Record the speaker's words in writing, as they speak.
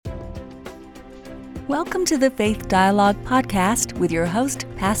Welcome to the Faith Dialogue podcast with your host,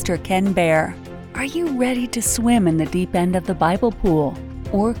 Pastor Ken Baer. Are you ready to swim in the deep end of the Bible pool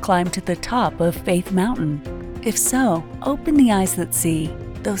or climb to the top of Faith Mountain? If so, open the eyes that see,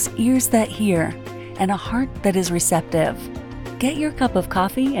 those ears that hear, and a heart that is receptive. Get your cup of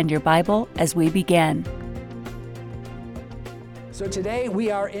coffee and your Bible as we begin. So today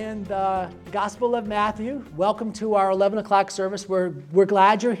we are in the Gospel of Matthew. Welcome to our 11 o'clock service. We're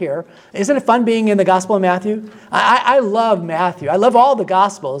glad you're here. Isn't it fun being in the Gospel of Matthew? I love Matthew. I love all the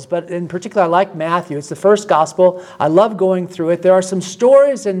Gospels, but in particular I like Matthew. It's the first Gospel. I love going through it. There are some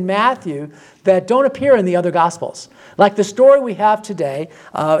stories in Matthew that don't appear in the other Gospels. Like the story we have today,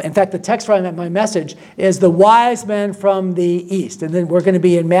 in fact the text for my message is the wise men from the east. And then we're going to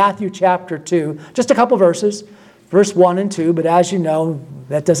be in Matthew chapter 2, just a couple verses. Verse 1 and 2, but as you know,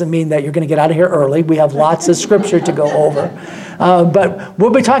 that doesn't mean that you're going to get out of here early. We have lots of scripture to go over. But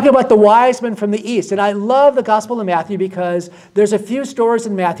we'll be talking about the wise men from the east. And I love the Gospel of Matthew because there's a few stories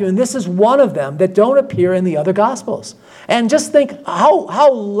in Matthew, and this is one of them that don't appear in the other Gospels. And just think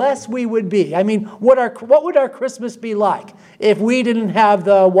how less we would be. I mean, what would our Christmas be like if we didn't have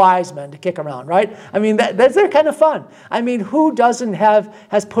the wise men to kick around, right? I mean, they're kind of fun. I mean, who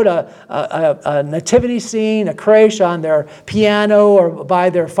has put a nativity scene, a creche on their piano or by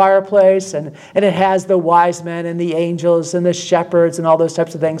their fireplace, and it has the wise men and the angels and the shepherds and all those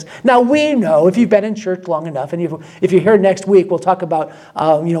types of things. Now, we know, if you've been in church long enough, and if you're here next week, we'll talk about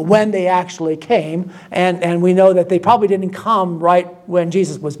when they actually came, and we know that they probably didn't come right when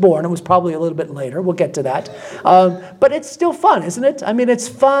Jesus was born. It was probably a little bit later. We'll get to that. But it's still fun, isn't it? I mean, it's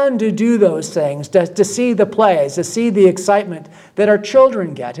fun to do those things, to see the plays, to see the excitement that our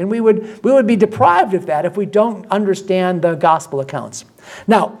children get. And we would be deprived of that if we don't understand the gospel accounts.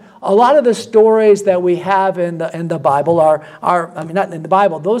 Now, a lot of the stories that we have in the Bible are not in the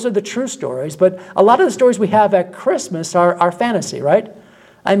Bible, those are the true stories, but a lot of the stories we have at Christmas are fantasy, right?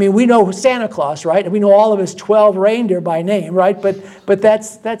 I mean, we know Santa Claus, right? We know all of his 12 reindeer by name, right? But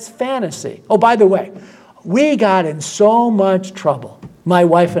that's fantasy. Oh, by the way, we got in so much trouble, my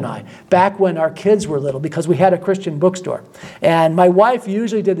wife and I, back when our kids were little, because we had a Christian bookstore. And my wife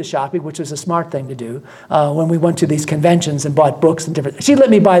usually did the shopping, which was a smart thing to do, when we went to ththese conventions and bought books and different. She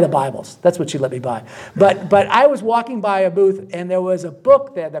let me buy the Bibles. That's what she let me buy. But I was walking by a booth, and there was a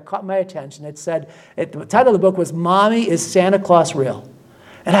book there that caught my attention. It said, the title of the book was, "Mommy, Is Santa Claus Real?"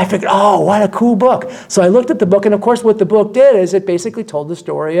 And I figured, oh, what a cool book. So I looked at the book, and of course what the book did is it basically told the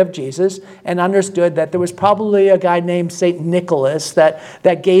story of Jesus and understood that there was probably a guy named St. Nicholas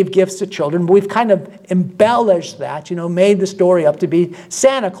that gave gifts to children. But we've kind of embellished that, made the story up to be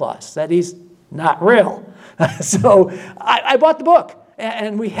Santa Claus, that he's not real. So I bought the book.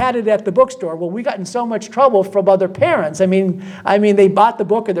 And we had it at the bookstore. Well, we got in so much trouble from other parents. I mean, they bought the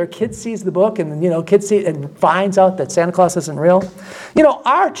book, and their kid sees the book, and kid sees and finds out that Santa Claus isn't real.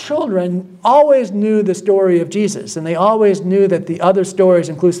 Our children always knew the story of Jesus, and they always knew that the other stories,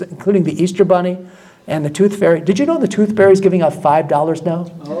 including the Easter Bunny and the Tooth Fairy. Did you know the Tooth Fairy is giving out $5 now?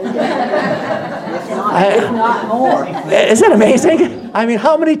 Oh, yeah. If not more. Isn't that amazing? I mean,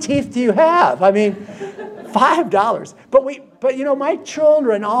 how many teeth do you have? I mean, $5. But my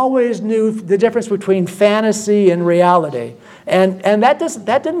children always knew the difference between fantasy and reality. And that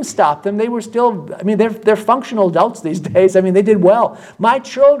didn't stop them. They were still, they're functional adults these days. They did well. My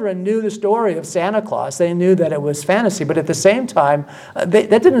children knew the story of Santa Claus. They knew that it was fantasy, but at the same time, that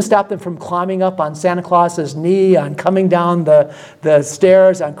didn't stop them from climbing up on Santa Claus's knee, on coming down the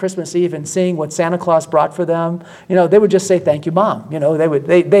stairs on Christmas Eve and seeing what Santa Claus brought for them. They would just say, "Thank you, Mom."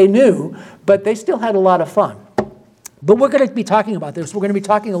 They knew, but they still had a lot of fun. But we're going to be talking about this. We're going to be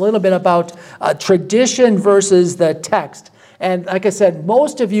talking a little bit about tradition versus the text. And like I said,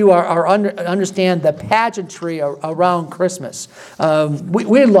 most of you understand the pageantry around Christmas.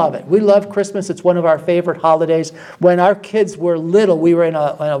 We love it. We love Christmas. It's one of our favorite holidays. When our kids were little, we were in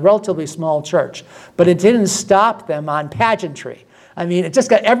a relatively small church. But it didn't stop them on pageantry. It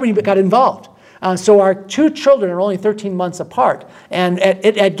just everybody got involved. So our two children are only 13 months apart. And at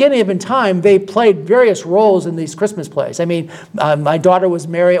any given time, they played various roles in these Christmas plays. My daughter was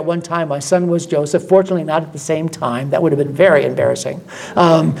Mary at one time. My son was Joseph. Fortunately, not at the same time. That would have been very embarrassing.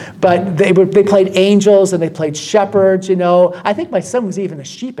 But they played angels and they played shepherds, I think my son was even a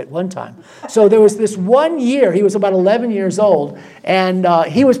sheep at one time. So there was this one year, he was about 11 years old, and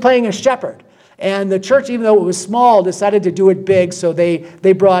he was playing a shepherd. And the church, even though it was small, decided to do it big. So they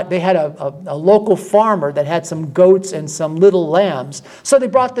had a local farmer that had some goats and some little lambs. So they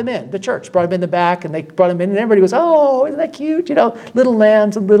brought them in. The church brought them in the back, and they brought them in, and everybody goes, "Oh, isn't that cute? Little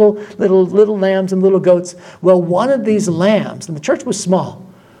lambs and little lambs and little goats." Well, one of these lambs, and the church was small,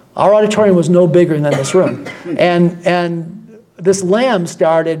 Our auditorium was no bigger than this room. And this lamb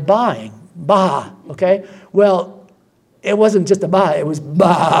started baaing. Bah, okay? Well, it wasn't just a bah, it was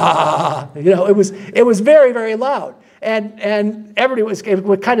bah. It was very, very loud. And it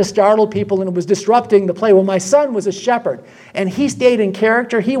would kind of startle people, and it was disrupting the play. Well, my son was a shepherd, and he stayed in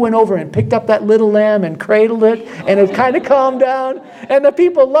character. He went over and picked up that little lamb and cradled it, and it kind of calmed down. And the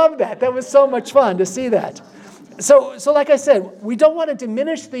people loved that. That was so much fun to see that. So like I said, we don't want to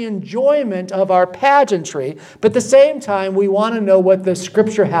diminish the enjoyment of our pageantry, but at the same time, we want to know what the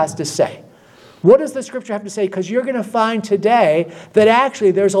Scripture has to say. What does the Scripture have to say? Because you're going to find today that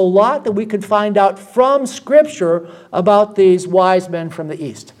actually there's a lot that we could find out from Scripture about these wise men from the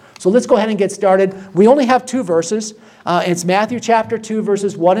East. So let's go ahead and get started. We only have 2 verses. It's Matthew chapter 2,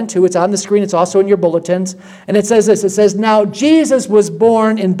 verses 1 and 2. It's on the screen. It's also in your bulletins. And it says this. It says, "Now Jesus was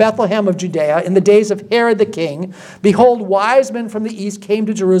born in Bethlehem of Judea in the days of Herod the king. Behold, wise men from the east came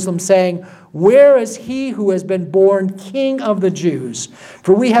to Jerusalem, saying, 'Where is he who has been born King of the Jews?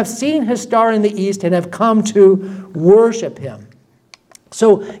 For we have seen his star in the east and have come to worship him.'"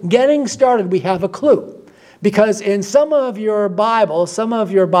 So getting started, we have a clue. Because in some of your Bibles,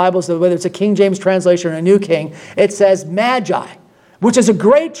 whether it's a King James translation or a New King, it says Magi, which is a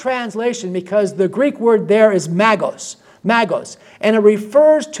great translation because the Greek word there is magos. And it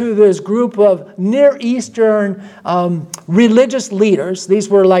refers to this group of Near Eastern religious leaders. These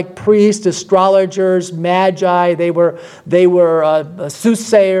were like priests, astrologers, magi. They were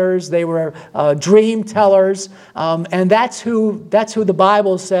soothsayers. They were dream tellers. And that's who the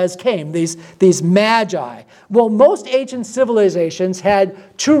Bible says came, these magi. Well, most ancient civilizations had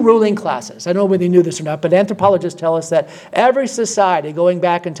 2 ruling classes. I don't know whether you knew this or not, but anthropologists tell us that every society going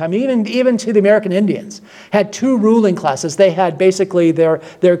back in time, even to the American Indians, had 2 ruling classes. They had basically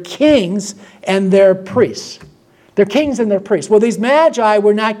their kings and their priests. Their kings and their priests. Well, these magi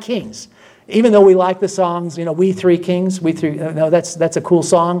were not kings. Even though we like the songs, We Three Kings, that's a cool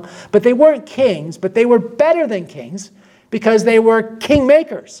song. But they weren't kings, but they were better than kings because they were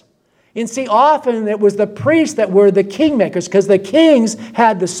kingmakers. And see, often it was the priests that were the kingmakers because the kings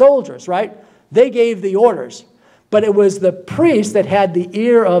had the soldiers, right? They gave the orders. But it was the priest that had the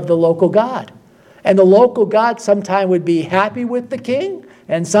ear of the local god. And the local god sometimes would be happy with the king,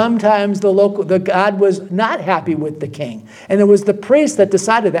 and sometimes the god was not happy with the king. And it was the priest that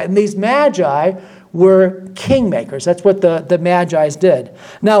decided that. And these magi were kingmakers. That's what the Magi's did.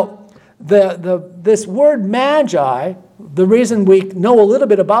 Now, this word magi, the reason we know a little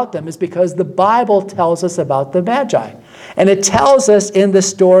bit about them is because the Bible tells us about the Magi. And it tells us in the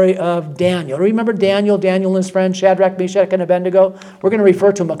story of Daniel. Remember Daniel and his friend Shadrach, Meshach, and Abednego? We're going to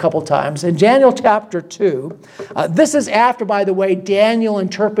refer to him a couple times. In Daniel chapter 2, this is after, by the way, Daniel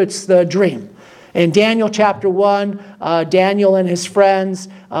interprets the dream. In Daniel chapter 1, Daniel and his friends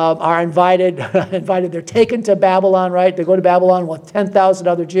are invited. They're taken to Babylon, right? They go to Babylon with 10,000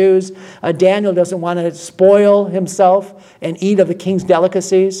 other Jews. Daniel doesn't want to spoil himself and eat of the king's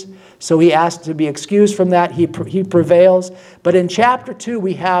delicacies. So he asks to be excused from that. He prevails. But in chapter 2,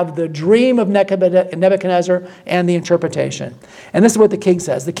 we have the dream of Nebuchadnezzar and the interpretation. And this is what the king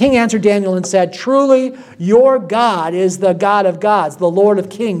says. The king answered Daniel and said, "Truly, your God is the God of gods, the Lord of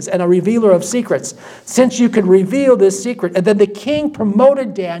kings, and a revealer of secrets, since you could reveal this secret." And then the king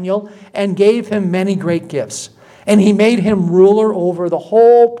promoted Daniel and gave him many great gifts. And he made him ruler over the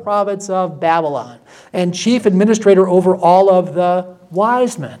whole province of Babylon and chief administrator over all of the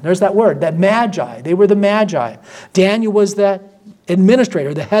wise men. There's that word, that magi. They were the magi. Daniel was the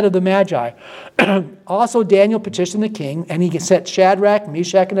administrator, the head of the magi. Also, Daniel petitioned the king, and he set Shadrach,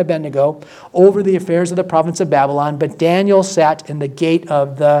 Meshach, and Abednego over the affairs of the province of Babylon, but Daniel sat in the gate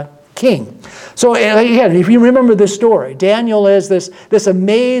of the king. So again, if you remember this story, Daniel is this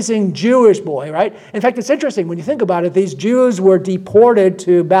amazing Jewish boy, right? In fact, it's interesting when you think about it. These Jews were deported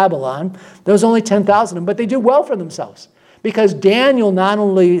to Babylon. There was only 10,000 of them, but they do well for themselves. Because Daniel not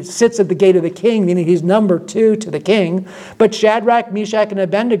only sits at the gate of the king, meaning he's number 2 to the king, but Shadrach, Meshach, and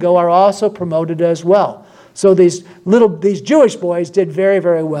Abednego are also promoted as well. So these Jewish boys did very,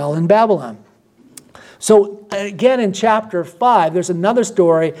 very well in Babylon. So again, in chapter 5, there's another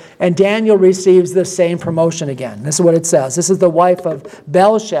story, and Daniel receives the same promotion again. This is what it says. This is the wife of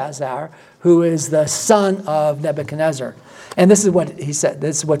Belshazzar, who is the son of Nebuchadnezzar. And this is what he said.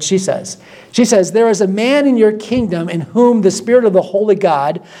 This is what she says. She says, "There is a man in your kingdom in whom the Spirit of the Holy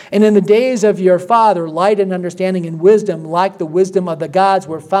God, and in the days of your father, light and understanding and wisdom, like the wisdom of the gods,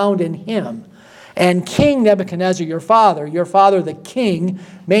 were found in him. And King Nebuchadnezzar, your father the king,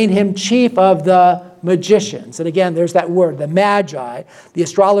 made him chief of the magicians. And again, there's that word, the Magi, the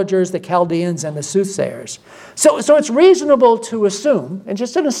astrologers, the Chaldeans, and the soothsayers. So it's reasonable to assume, and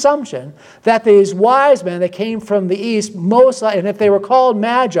just an assumption, that these wise men that came from the east, and if they were called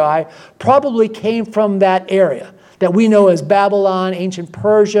Magi, probably came from that area that we know as Babylon, ancient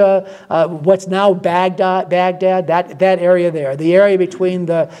Persia, what's now Baghdad, that area there, the area between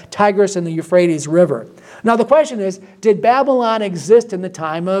the Tigris and the Euphrates River. Now the question is, did Babylon exist in the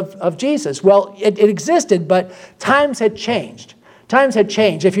time of Jesus? Well, it existed, but times had changed. Times had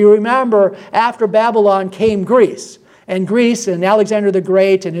changed. If you remember, after Babylon came Greece. And Greece and Alexander the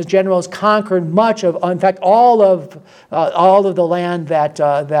Great and his generals conquered much of, in fact, all of the land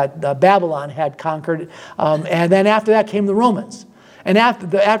that Babylon had conquered. And then after that came the Romans. And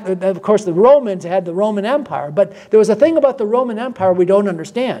of course, the Romans had the Roman Empire. But there was a thing about the Roman Empire we don't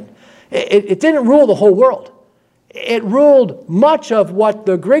understand. It didn't rule the whole world. It ruled much of what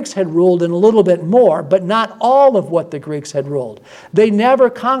the Greeks had ruled and a little bit more, but not all of what the Greeks had ruled. They never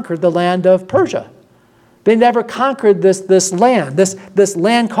conquered the land of Persia. They never conquered this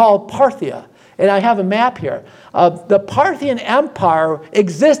land called Parthia. And I have a map here. The Parthian Empire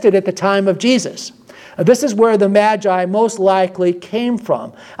existed at the time of Jesus. This is where the Magi most likely came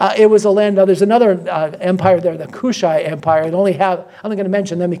from. It was a land, now there's another empire there, the Kushite Empire. I'm only going to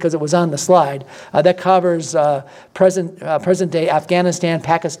mention them because it was on the slide. That covers present-day Afghanistan,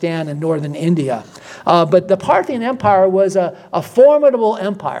 Pakistan, and northern India. But the Parthian Empire was a formidable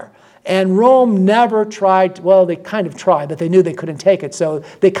empire. And Rome never tried, well, they kind of tried, but they knew they couldn't take it, so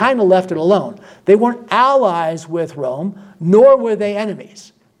they kind of left it alone. They weren't allies with Rome, nor were they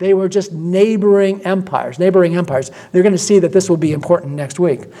enemies. They were just neighboring empires. They're going to see that this will be important next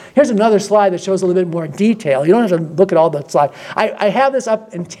week. Here's another slide that shows a little bit more detail. You don't have to look at all the slides. I have this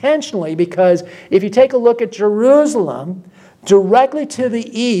up intentionally because if you take a look at Jerusalem, directly to the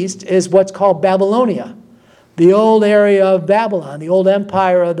east is what's called Babylonia. The old area of Babylon, the old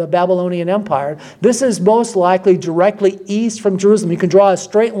empire of the Babylonian Empire. This is most likely directly east from Jerusalem. You can draw a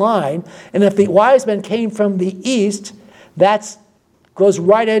straight line, and if the wise men came from the east, that goes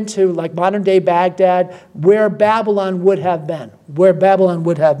right into like modern-day Baghdad, where Babylon would have been.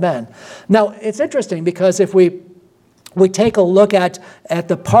 Now, it's interesting because if we take a look at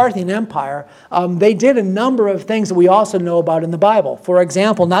the Parthian Empire, they did a number of things that we also know about in the Bible. For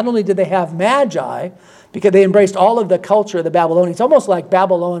example, not only did they have Magi, because they embraced all of the culture of the Babylonians. It's almost like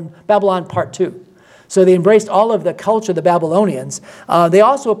Babylon Part 2. So they embraced all of the culture of the Babylonians. They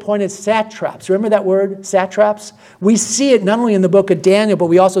also appointed satraps. Remember that word, satraps? We see it not only in the book of Daniel, but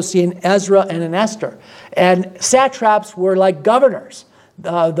we also see in Ezra and in Esther. And satraps were like governors.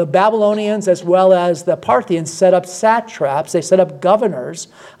 The Babylonians as well as the Parthians set up satraps. They set up governors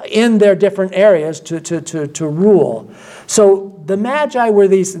in their different areas to rule. So the Magi were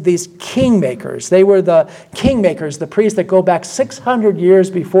these kingmakers. They were the kingmakers, the priests that go back 600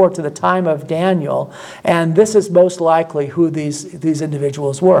 years before to the time of Daniel. And this is most likely who these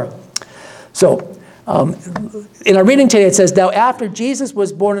individuals were. So in our reading today, it says, "Now after Jesus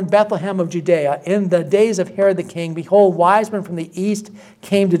was born in Bethlehem of Judea, in the days of Herod the king, behold, wise men from the east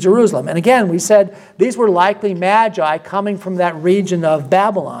came to Jerusalem." And again, we said these were likely Magi coming from that region of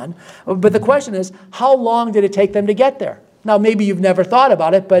Babylon. But the question is, how long did it take them to get there? Now, maybe you've never thought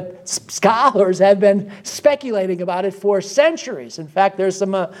about it, but scholars have been speculating about it for centuries. In fact, there's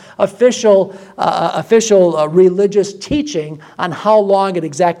some official religious teaching on how long it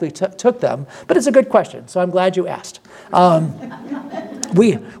exactly took them. But it's a good question, so I'm glad you asked.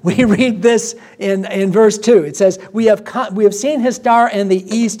 We read this in verse 2. It says, we have seen his star in the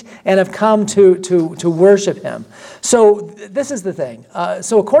east and have come to worship him. So this is the thing.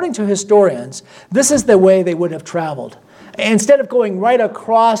 So according to historians, this is the way they would have traveled. Instead of going right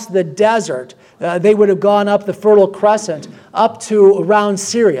across the desert, they would have gone up the Fertile Crescent up to around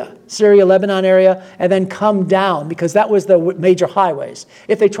Syria, Lebanon area, and then come down because that was the major highways.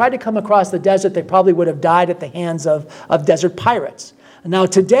 If they tried to come across the desert, they probably would have died at the hands of desert pirates. Now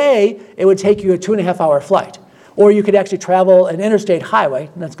today, it would take you a 2.5-hour flight. Or you could actually travel an interstate highway.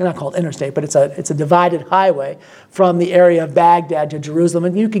 That's not called interstate, but it's a divided highway from the area of Baghdad to Jerusalem,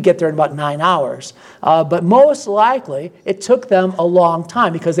 and you could get there in about 9 hours. But most likely, it took them a long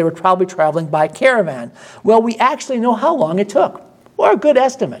time because they were probably traveling by caravan. Well, we actually know how long it took, or a good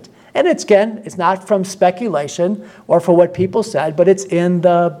estimate. And it's not from speculation or for what people said, but it's in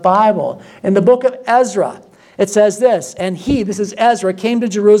the Bible. In the book of Ezra, it says this, "And this is Ezra, came to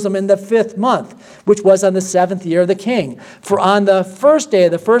Jerusalem in the 5th month, which was on the 7th year of the king. For on the first day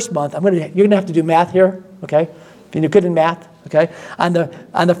of the first month," you're going to have to do math here, okay? If you're good in math, okay? On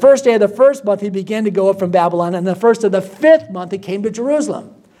the first day of the first month, he began to go up from Babylon. And the first of the 5th month, he came to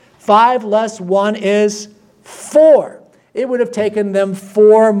Jerusalem. 5 less 1 is 4. It would have taken them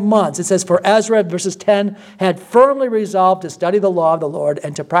 4 months. It says, for Ezra, verses 10, had firmly resolved to study the law of the Lord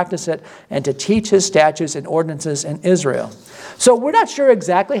and to practice it and to teach his statutes and ordinances in Israel. So we're not sure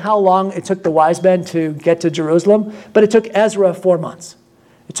exactly how long it took the wise men to get to Jerusalem, but it took Ezra 4 months.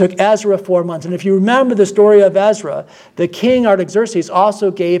 It took Ezra 4 months. And if you remember the story of Ezra, the king Artaxerxes also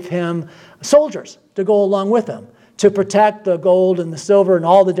gave him soldiers to go along with him, to protect the gold and the silver and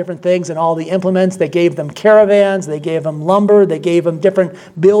all the different things and all the implements. They gave them caravans, they gave them lumber, they gave them different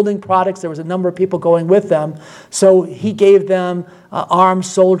building products. There was a number of people going with them. So he gave them armed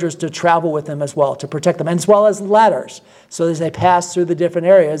soldiers to travel with him as well, to protect them, and as well as letters. So as they passed through the different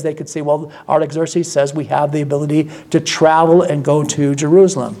areas, they could see, well, Artaxerxes says we have the ability to travel and go to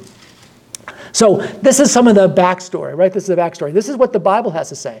Jerusalem. So this is some of the backstory, right? This is the backstory. This is what the Bible has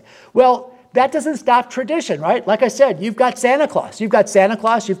to say. Well, that doesn't stop tradition, right? Like I said, you've got Santa Claus. You've got Santa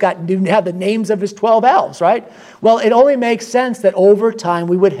Claus. You have the names of his 12 elves, right? Well, it only makes sense that over time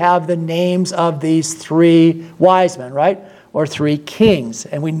we would have the names of these 3 wise men, right? Or 3 kings.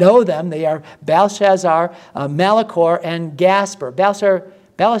 And we know them. They are Belshazzar, Melchior, and Gaspar.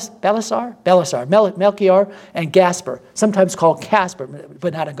 Melchior, and Gaspar, sometimes called Casper,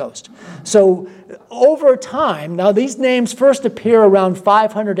 but not a ghost. So over time, now these names first appear around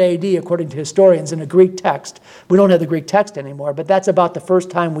 500 AD, according to historians, in a Greek text. We don't have the Greek text anymore, but that's about the first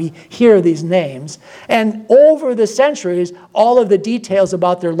time we hear these names. And over the centuries, all of the details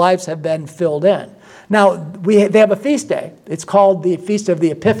about their lives have been filled in. Now, they have a feast day. It's called the Feast of the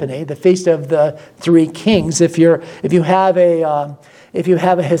Epiphany, the Feast of the 3 Kings. If you have a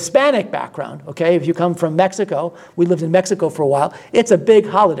Hispanic background, okay, if you come from Mexico, we lived in Mexico for a while, it's a big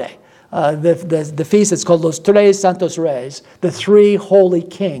holiday. The feast is called Los Tres Santos Reyes, the 3 Holy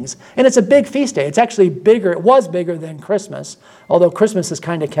Kings. And it's a big feast day. It's actually bigger. It was bigger than Christmas, although Christmas is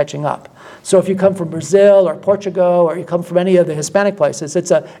kind of catching up. So if you come from Brazil or Portugal or you come from any of the Hispanic places,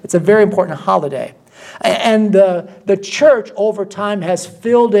 it's a very important holiday. And the church over time has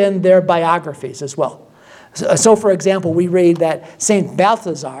filled in their biographies as well. So for example, we read that Saint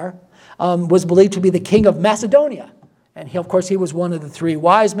Balthazar was believed to be the king of Macedonia. And he, of course, he was one of the 3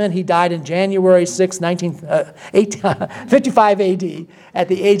 wise men. He died in January 6, 55 AD at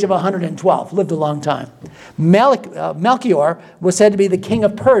the age of 112. Lived a long time. Melchior was said to be the king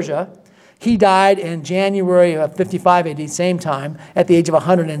of Persia. He died in January of 55 AD, same time, at the age of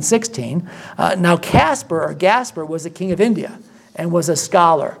 116. Now Gaspar was the king of India and was a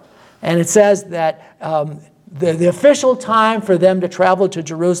scholar. And it says that the official time for them to travel to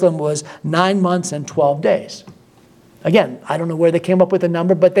Jerusalem was 9 months and 12 days. Again, I don't know where they came up with the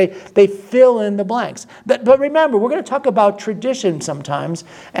number, but they fill in the blanks. But remember, we're going to talk about tradition sometimes,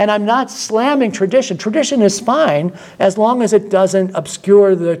 and I'm not slamming tradition. Tradition is fine as long as it doesn't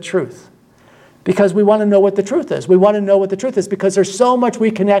obscure the truth. Because we want to know what the truth is. We want to know what the truth is because there's so much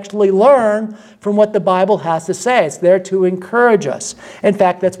we can actually learn from what the Bible has to say. It's there to encourage us. In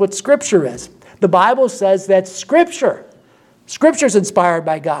fact, that's what Scripture is. The Bible says that Scripture is inspired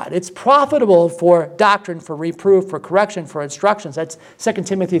by God. It's profitable for doctrine, for reproof, for correction, for instructions. That's 2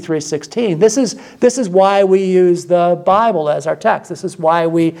 Timothy 3:16. This is why we use the Bible as our text. This is why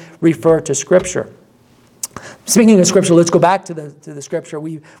we refer to Scripture. Speaking of Scripture, let's go back to the Scripture.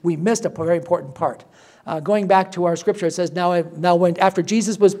 We missed a very important part. Going back to our Scripture, it says, Now when after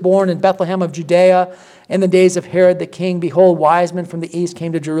Jesus was born in Bethlehem of Judea, in the days of Herod the king, behold, wise men from the east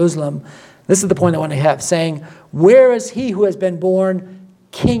came to Jerusalem. This is the point I want to have, saying, Where is he who has been born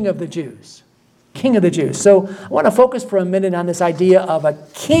King of the Jews? King of the Jews. So I want to focus for a minute on this idea of a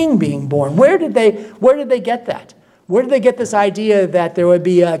king being born. Where did they get that? Where did they get this idea that there would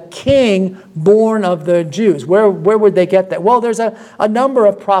be a king born of the Jews? Where would they get that? Well, there's a number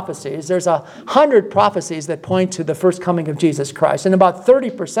of prophecies. There's 100 prophecies that point to the first coming of Jesus Christ. And about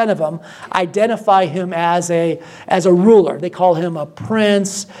 30% of them identify him as a ruler. They call him a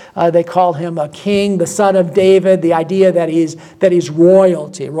prince. They call him a king, the son of David, the idea that he's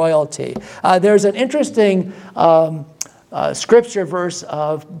royalty. There's an interesting scripture verse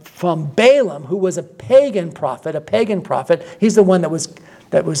from Balaam, who was a pagan prophet. He's the one that was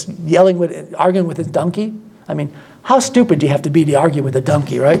arguing with his donkey. I mean, how stupid do you have to be to argue with a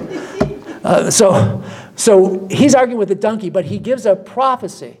donkey, right? So he's arguing with the donkey, but he gives a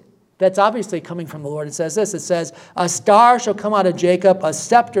prophecy that's obviously coming from the Lord. It says this, it says, a star shall come out of Jacob, a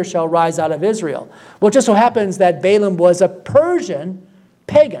scepter shall rise out of Israel. Well, it just so happens that Balaam was a Persian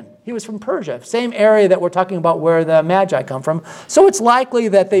pagan. He was from Persia, same area that we're talking about where the Magi come from. So it's likely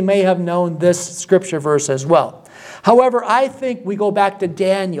that they may have known this scripture verse as well. However, I think we go back to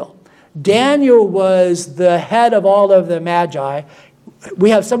Daniel. Daniel was the head of all of the Magi.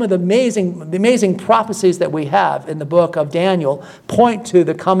 we have some of the amazing prophecies that we have in the book of Daniel point to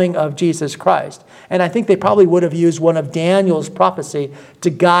the coming of Jesus Christ. And I think they probably would have used one of Daniel's prophecy to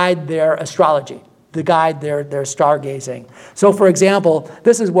guide their astrology, to guide their stargazing. So, for example,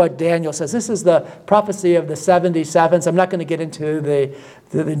 this is what Daniel says. This is the prophecy of the 77s. I'm not going to get into the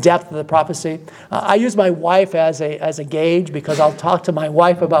depth of the prophecy. I use my wife as a gauge because I'll talk to my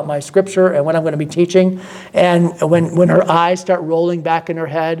wife about my scripture and when I'm going to be teaching. And when her eyes start rolling back in her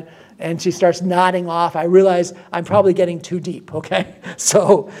head and she starts nodding off, I realize I'm probably getting too deep, okay?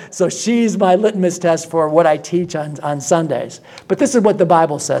 So she's my litmus test for what I teach on Sundays. But this is what the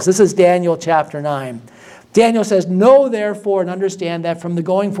Bible says. This is Daniel chapter 9. Daniel says, "Know therefore and understand that from the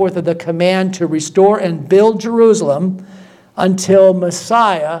going forth of the command to restore and build Jerusalem until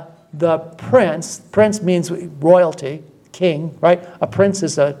Messiah, the prince means royalty, king, right? A prince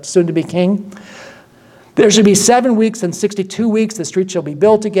is a soon-to-be king. There should be 7 weeks and 62 weeks. The street shall be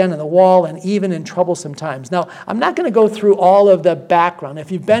built again and the wall, and even in troublesome times." Now, I'm not going to go through all of the background.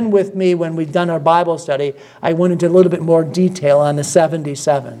 If you've been with me when we've done our Bible study, I went into a little bit more detail on the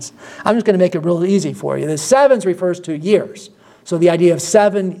 77s. I'm just going to make it real easy for you. The sevens refers to years. So the idea of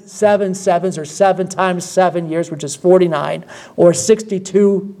seven sevens, or 7 times 7 years, which is 49, or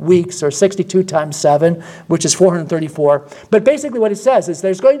 62 weeks, or 62 times 7, which is 434. But basically what it says is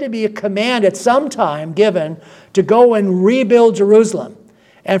there's going to be a command at some time given to go and rebuild Jerusalem.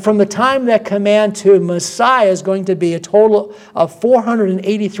 And from the time that command to Messiah is going to be a total of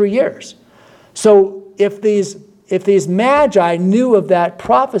 483 years. So if these Magi knew of that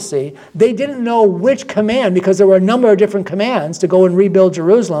prophecy, they didn't know which command, because there were a number of different commands to go and rebuild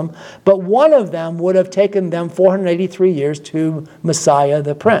Jerusalem, but one of them would have taken them 483 years to Messiah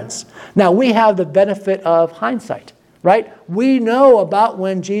the Prince. Now, we have the benefit of hindsight, right? We know about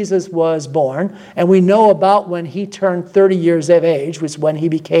when Jesus was born, and we know about when he turned 30 years of age, which is when he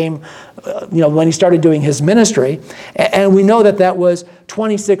became, when he started doing his ministry, and we know that that was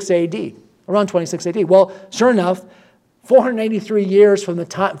 26 AD. Around 26 AD. Well, sure enough, 483 years from the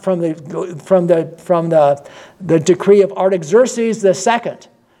time from the decree of Artaxerxes II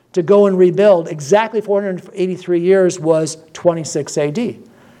to go and rebuild, exactly 483 years was 26 AD.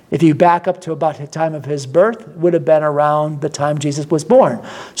 If you back up to about the time of his birth, it would have been around the time Jesus was born.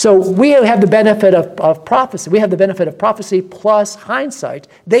 So we have the benefit of prophecy. We have the benefit of prophecy plus hindsight.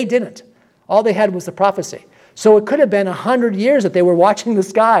 They didn't. All they had was the prophecy. So it could have been 100 years that they were watching the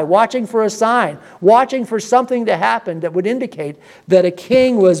sky, watching for a sign, watching for something to happen that would indicate that a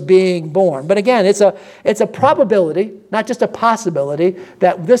king was being born. But again, it's a probability, not just a possibility,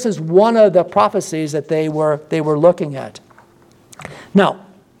 that this is one of the prophecies that they were looking at. Now,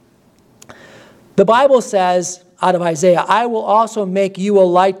 the Bible says out of Isaiah, "I will also make you a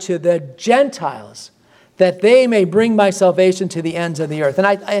light to the Gentiles, that they may bring my salvation to the ends of the earth." And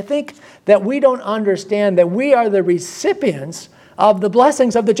I think that we don't understand that we are the recipients of the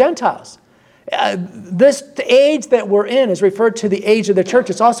blessings of the Gentiles. This age that we're in is referred to the age of the church.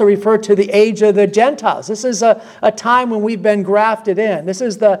 It's also referred to the age of the Gentiles. This is a time when we've been grafted in. This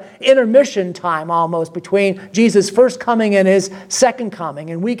is the intermission time almost between Jesus' first coming and his second coming.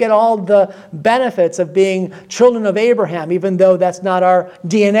 And we get all the benefits of being children of Abraham, even though that's not our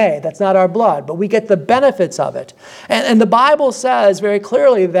DNA, that's not our blood. But we get the benefits of it. And the Bible says very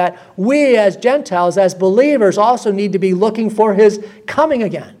clearly that we as Gentiles, as believers, also need to be looking for his coming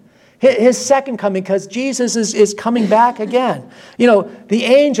again. His second coming, because Jesus is coming back again. The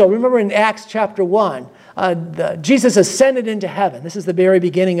angel, remember in Acts chapter 1, Jesus ascended into heaven. This is the very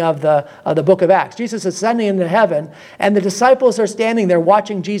beginning of the book of Acts. Jesus ascending into heaven, and the disciples are standing there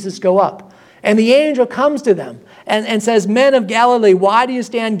watching Jesus go up. And the angel comes to them and says, "Men of Galilee, why do you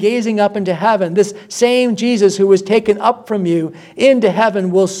stand gazing up into heaven? This same Jesus who was taken up from you into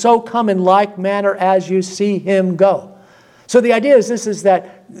heaven will so come in like manner as you see him go." So the idea is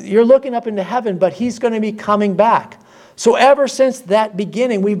that you're looking up into heaven, but he's going to be coming back. So ever since that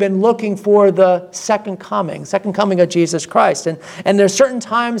beginning, we've been looking for the second coming of Jesus Christ. And there's certain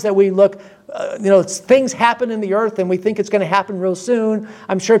times that we look, things happen in the earth and we think it's going to happen real soon.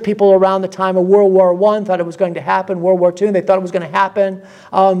 I'm sure people around the time of World War I thought it was going to happen. World War II, they thought it was going to happen.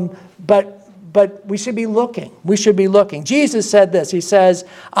 But we should be looking. We should be looking. Jesus said this. He says,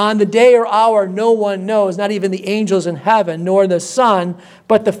 "On the day or hour no one knows, not even the angels in heaven, nor the Son,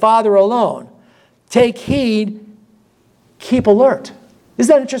 but the Father alone. Take heed, keep alert."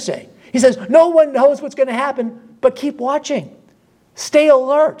 Isn't that interesting? He says, no one knows what's going to happen, but keep watching. Stay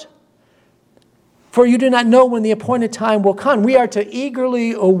alert. For you do not know when the appointed time will come. We are to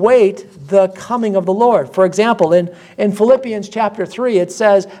eagerly await the coming of the Lord. For example, in Philippians chapter 3, it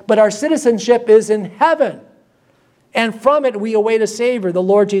says, "But our citizenship is in heaven." And from it we await a Savior, the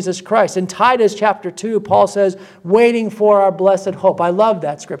Lord Jesus Christ. In Titus chapter 2, Paul says, waiting for our blessed hope. I love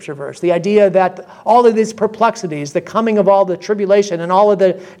that scripture verse. The idea that all of these perplexities, the coming of all the tribulation and all of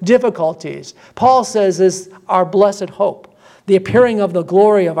the difficulties, Paul says is our blessed hope. The appearing of the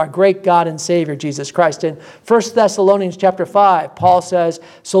glory of our great God and Savior, Jesus Christ. In 1 Thessalonians chapter 5, Paul says,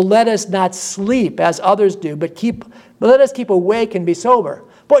 so let us not sleep as others do, but let us keep awake and be sober.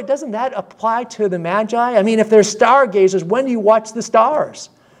 Boy, doesn't that apply to the Magi? I mean, if they're stargazers, when do you watch the stars?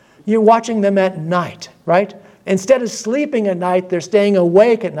 You're watching them at night, right? Instead of sleeping at night, they're staying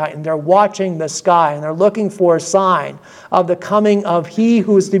awake at night, and they're watching the sky, and they're looking for a sign of the coming of He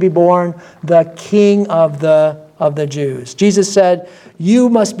who is to be born, the King of the Jews. Jesus said, you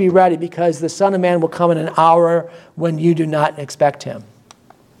must be ready because the Son of Man will come in an hour when you do not expect Him.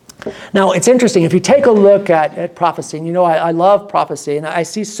 Now, it's interesting. If you take a look at prophecy, and you know I love prophecy, and I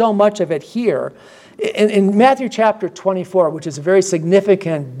see so much of it here. In Matthew chapter 24, which is a very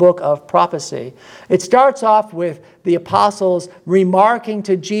significant book of prophecy, it starts off with the apostles remarking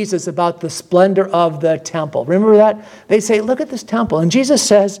to Jesus about the splendor of the temple. Remember that? They say, look at this temple. And Jesus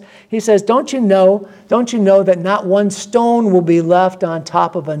says, He says, don't you know that not one stone will be left on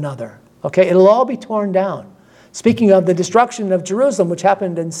top of another? Okay, it'll all be torn down. Speaking of the destruction of Jerusalem, which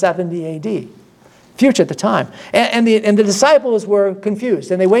happened in 70 A.D., future at the time. And the disciples were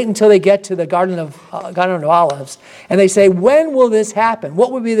confused, and they wait until they get to the Garden of Olives, and they say, when will this happen?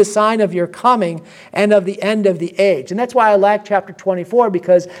 What will be the sign of your coming and of the end of the age? And that's why I like chapter 24,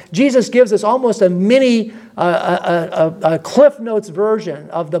 because Jesus gives us almost a mini, a Cliff Notes version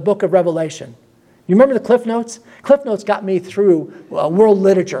of the book of Revelation. You remember the Cliff Notes? Cliff Notes got me through world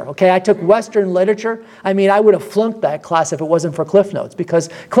literature, okay? I took Western literature. I mean, I would have flunked that class if it wasn't for Cliff Notes, because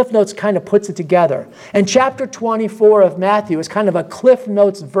Cliff Notes kind of puts it together. And chapter 24 of Matthew is kind of a Cliff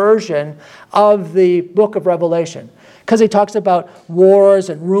Notes version of the book of Revelation, because he talks about wars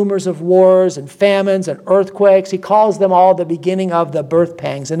and rumors of wars and famines and earthquakes. He calls them all the beginning of the birth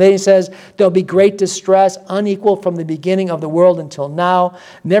pangs. And then he says, there'll be great distress, unequal from the beginning of the world until now,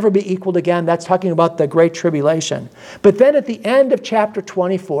 never be equaled again. That's talking about the great tribulation. But then at the end of chapter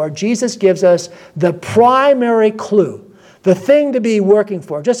 24, Jesus gives us the primary clue, the thing to be working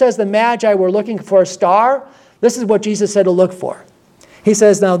for. Just as the Magi were looking for a star, this is what Jesus said to look for. He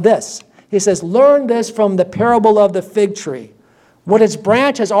says, now this. He says, learn this from the parable of the fig tree. When its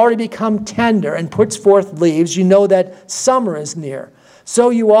branch has already become tender and puts forth leaves, you know that summer is near. So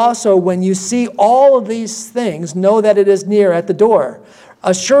you also, when you see all of these things, know that it is near at the door.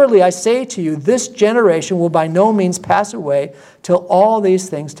 Assuredly, I say to you, this generation will by no means pass away till all these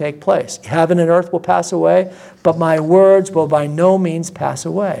things take place. Heaven and earth will pass away, but my words will by no means pass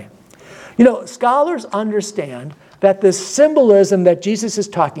away. You know, scholars understand that this symbolism that Jesus is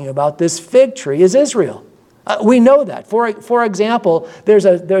talking about, this fig tree, is Israel. We know that. For example, there's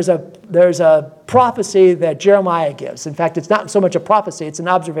a prophecy that Jeremiah gives. In fact, it's not so much a prophecy, it's an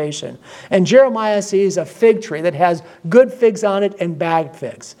observation. And Jeremiah sees a fig tree that has good figs on it and bad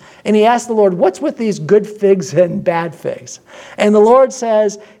figs. And he asks the Lord, what's with these good figs and bad figs? And the Lord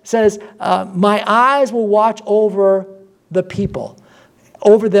says, my eyes will watch over the people,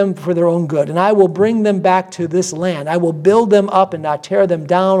 over them for their own good. And I will bring them back to this land. I will build them up and not tear them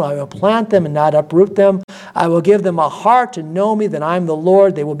down. I will plant them and not uproot them. I will give them a heart to know me, that I'm the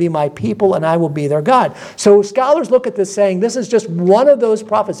Lord. They will be my people, and I will be their God. So scholars look at this saying, this is just one of those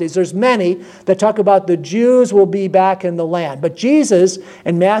prophecies. There's many that talk about the Jews will be back in the land. But Jesus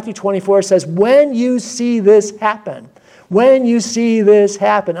in Matthew 24 says, when you see this happen,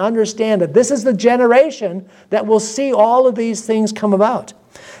 understand that this is the generation that will see all of these things come about.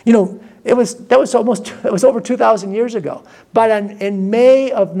 You know, it was over 2,000 years ago. But in May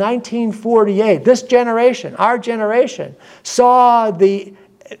of 1948, this generation, our generation, saw the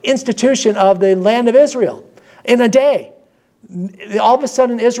institution of the land of Israel in a day. All of a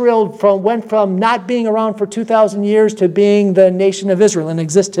sudden, Israel went from not being around for 2,000 years to being the nation of Israel and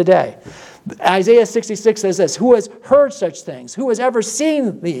exists today. Isaiah 66 says this, who has heard such things? Who has ever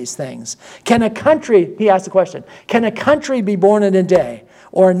seen these things? Can a country, he asked the question, can a country be born in a day,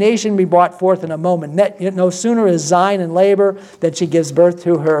 or a nation be brought forth in a moment? No sooner is Zion in labor than she gives birth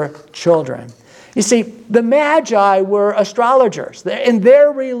to her children. You see, the Magi were astrologers. In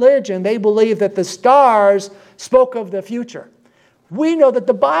their religion, they believed that the stars spoke of the future. We know that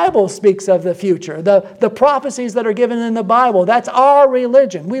the Bible speaks of the future. The prophecies that are given in the Bible, that's our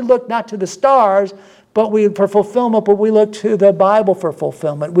religion. We look not to the stars for fulfillment, but we look to the Bible for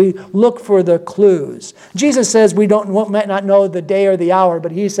fulfillment. We look for the clues. Jesus says we might not know the day or the hour,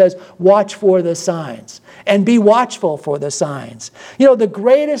 but he says watch for the signs. and be watchful for the signs. You know, the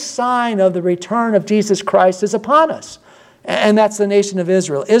greatest sign of the return of Jesus Christ is upon us, and that's the nation of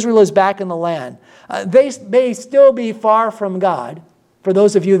Israel. Israel is back in the land. They may still be far from God. For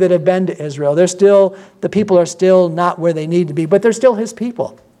those of you that have been to Israel, the people are still not where they need to be, but they're still His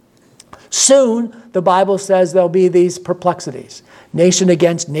people. Soon, the Bible says there'll be these perplexities, nation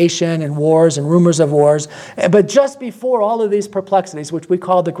against nation and wars and rumors of wars. But just before all of these perplexities, which we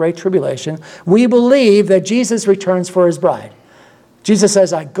call the Great Tribulation, we believe that Jesus returns for His bride. Jesus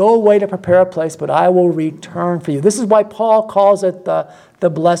says, I go away to prepare a place, but I will return for you. This is why Paul calls it the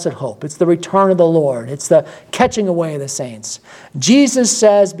blessed hope. It's the return of the Lord. It's the catching away of the saints. Jesus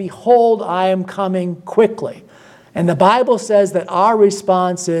says, behold, I am coming quickly. And the Bible says that our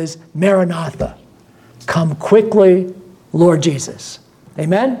response is, Maranatha, come quickly, Lord Jesus.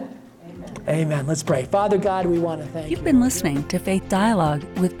 Amen? Amen. Let's pray. Father God, we want to thank you. You've been listening to Faith Dialogue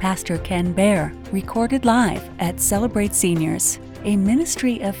with Pastor Ken Baer, recorded live at Celebrate Seniors, a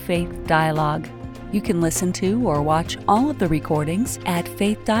ministry of Faith Dialogue. You can listen to or watch all of the recordings at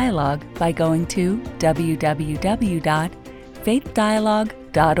Faith Dialogue by going to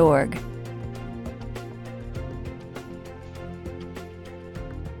www.faithdialogue.org.